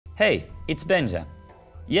Hey, it's Benja.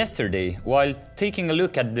 Yesterday, while taking a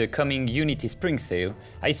look at the coming Unity Spring Sale,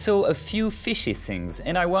 I saw a few fishy things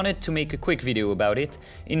and I wanted to make a quick video about it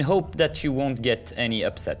in hope that you won't get any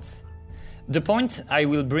upsets. The points I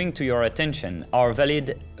will bring to your attention are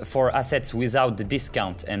valid for assets without the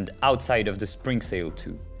discount and outside of the Spring Sale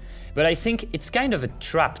too. But I think it's kind of a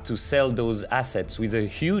trap to sell those assets with a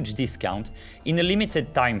huge discount in a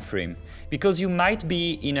limited time frame, because you might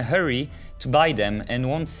be in a hurry to buy them and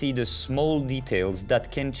won't see the small details that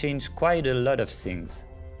can change quite a lot of things.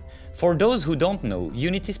 For those who don't know,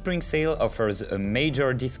 Unity Spring Sale offers a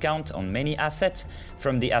major discount on many assets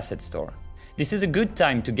from the asset store. This is a good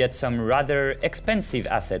time to get some rather expensive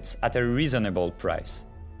assets at a reasonable price.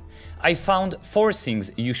 I found 4 things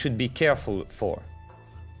you should be careful for.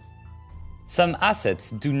 Some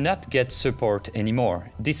assets do not get support anymore.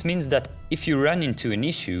 This means that if you run into an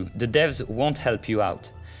issue, the devs won't help you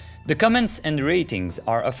out. The comments and ratings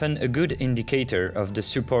are often a good indicator of the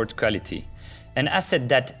support quality. An asset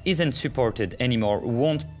that isn't supported anymore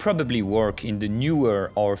won't probably work in the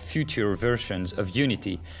newer or future versions of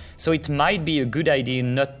Unity, so it might be a good idea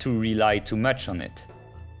not to rely too much on it.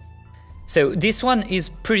 So this one is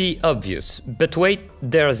pretty obvious, but wait,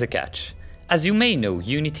 there's a catch. As you may know,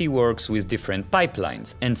 Unity works with different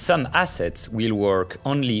pipelines, and some assets will work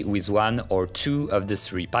only with 1 or 2 of the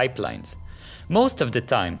 3 pipelines. Most of the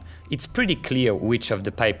time, it's pretty clear which of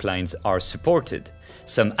the pipelines are supported.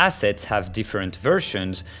 Some assets have different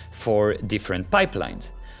versions for different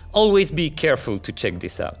pipelines. Always be careful to check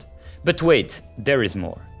this out. But wait, there is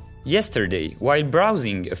more. Yesterday, while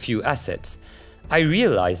browsing a few assets, I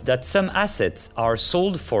realized that some assets are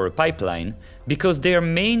sold for a pipeline because their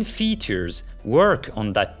main features work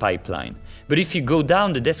on that pipeline. But if you go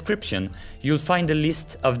down the description, you'll find a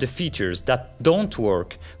list of the features that don't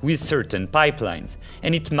work with certain pipelines,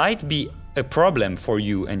 and it might be a problem for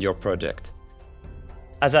you and your project.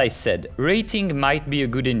 As I said, rating might be a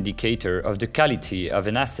good indicator of the quality of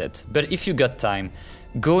an asset, but if you got time,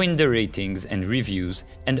 go in the ratings and reviews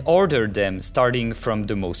and order them starting from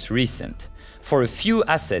the most recent. For a few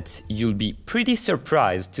assets, you'll be pretty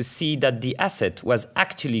surprised to see that the asset was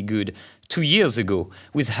actually good 2 years ago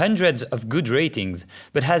with hundreds of good ratings,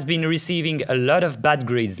 but has been receiving a lot of bad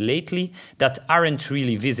grades lately that aren't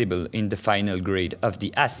really visible in the final grade of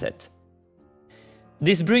the asset.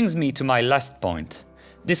 This brings me to my last point.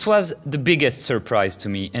 This was the biggest surprise to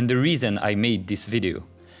me and the reason I made this video.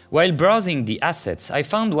 While browsing the assets, I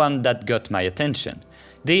found one that got my attention.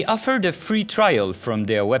 They offered a free trial from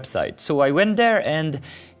their website, so I went there and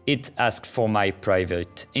it asked for my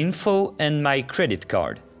private info and my credit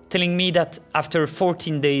card, telling me that after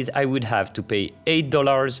 14 days I would have to pay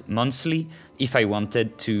 $8 monthly if I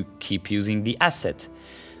wanted to keep using the asset.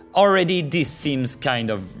 Already this seems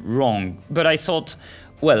kind of wrong, but I thought,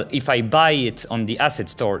 well, if I buy it on the asset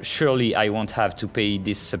store, surely I won't have to pay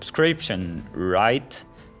this subscription, right?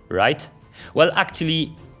 Right? Well,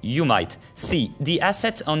 actually, you might. See, the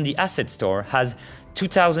asset on the asset store has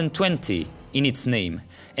 2020 in its name,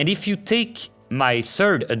 and if you take my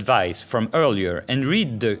third advice from earlier and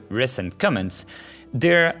read the recent comments,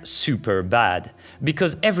 they're super bad,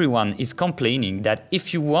 because everyone is complaining that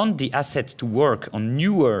if you want the asset to work on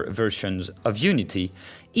newer versions of Unity,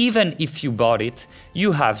 even if you bought it,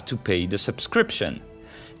 you have to pay the subscription.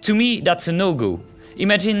 To me, that's a no-go.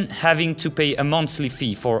 Imagine having to pay a monthly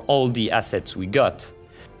fee for all the assets we got.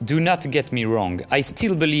 Do not get me wrong, I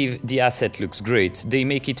still believe the asset looks great. They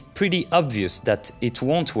make it pretty obvious that it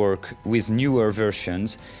won't work with newer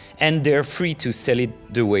versions, and they're free to sell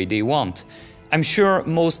it the way they want. I'm sure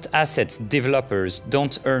most assets developers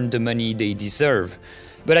don't earn the money they deserve,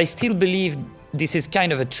 but I still believe this is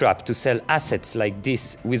kind of a trap to sell assets like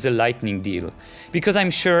this with a lightning deal, because I'm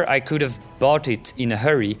sure I could have bought it in a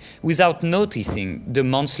hurry without noticing the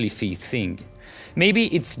monthly fee thing. Maybe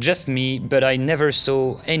it's just me, but I never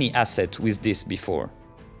saw any asset with this before.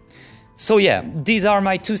 So yeah, these are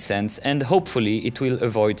my 2 cents, and hopefully it will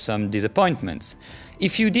avoid some disappointments.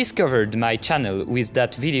 If you discovered my channel with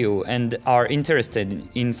that video and are interested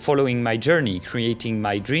in following my journey creating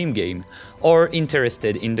my dream game, or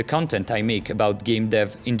interested in the content I make about game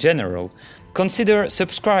dev in general, consider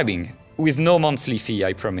subscribing, with no monthly fee,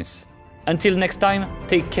 I promise. Until next time,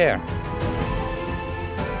 take care.